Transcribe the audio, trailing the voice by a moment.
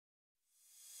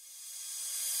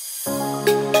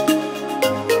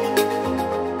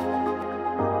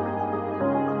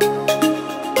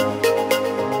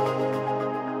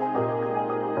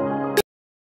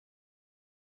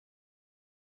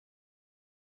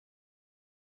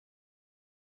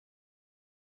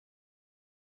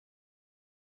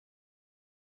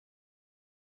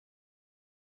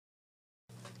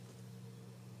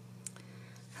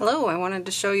Hello, I wanted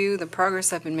to show you the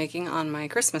progress I've been making on my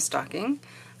Christmas stocking.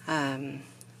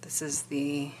 This is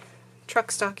the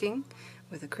truck stocking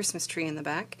with a Christmas tree in the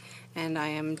back, and I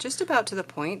am just about to the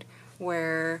point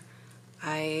where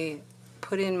I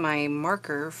put in my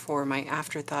marker for my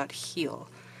afterthought heel.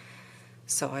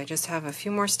 So I just have a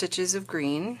few more stitches of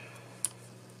green.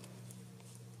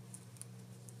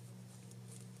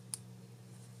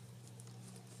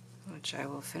 Which I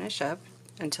will finish up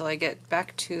until I get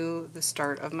back to the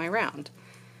start of my round,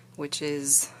 which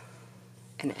is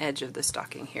an edge of the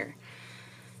stocking here.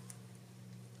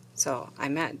 So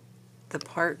I'm at the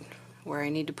part where I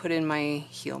need to put in my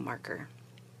heel marker.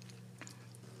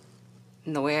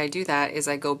 And the way I do that is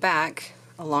I go back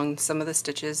along some of the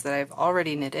stitches that I've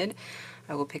already knitted.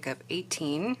 I will pick up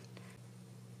 18.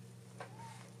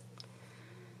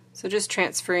 So just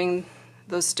transferring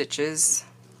those stitches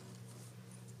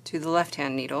to the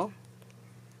left-hand needle.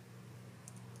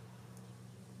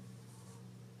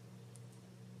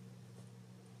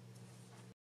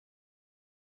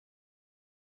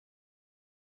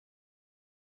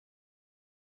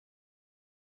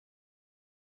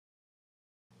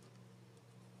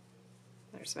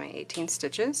 There's my 18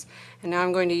 stitches, and now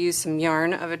I'm going to use some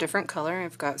yarn of a different color.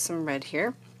 I've got some red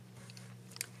here,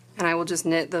 and I will just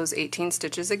knit those 18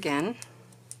 stitches again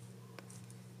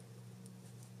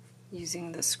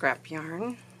using the scrap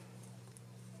yarn.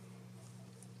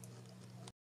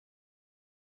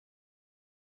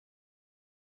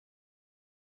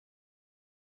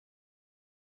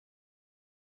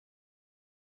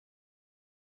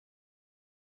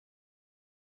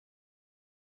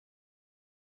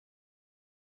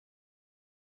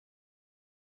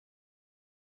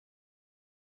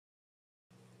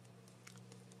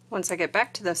 Once I get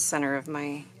back to the center of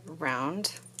my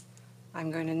round,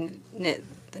 I'm going to knit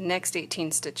the next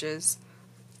 18 stitches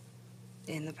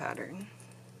in the pattern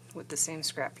with the same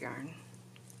scrap yarn.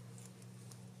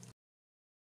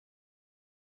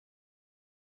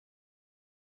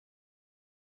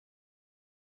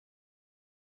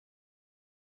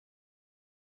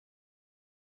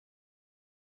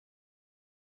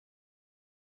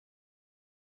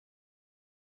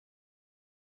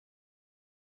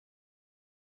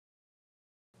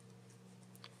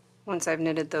 Once I've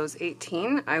knitted those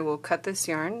 18, I will cut this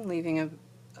yarn, leaving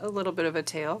a little bit of a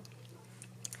tail,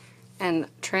 and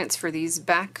transfer these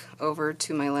back over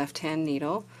to my left-hand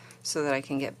needle so that I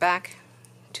can get back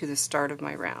to the start of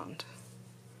my round.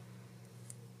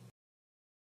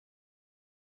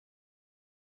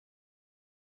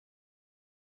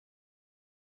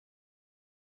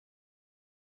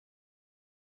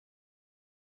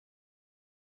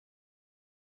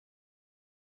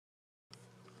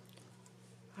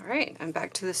 Alright, I'm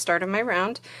back to the start of my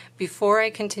round. Before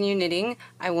I continue knitting,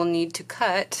 I will need to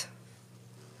cut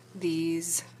the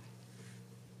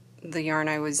yarn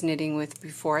I was knitting with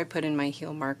before I put in my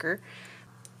heel marker.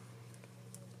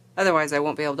 Otherwise I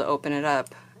won't be able to open it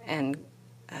up and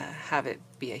have it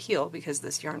be a heel because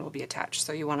this yarn will be attached.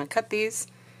 So you want to cut these,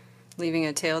 leaving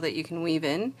a tail that you can weave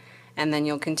in, and then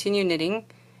you'll continue knitting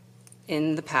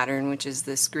in the pattern, which is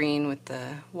this green with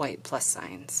the white plus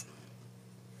signs.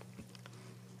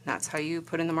 That's how you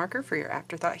put in the marker for your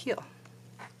afterthought heel.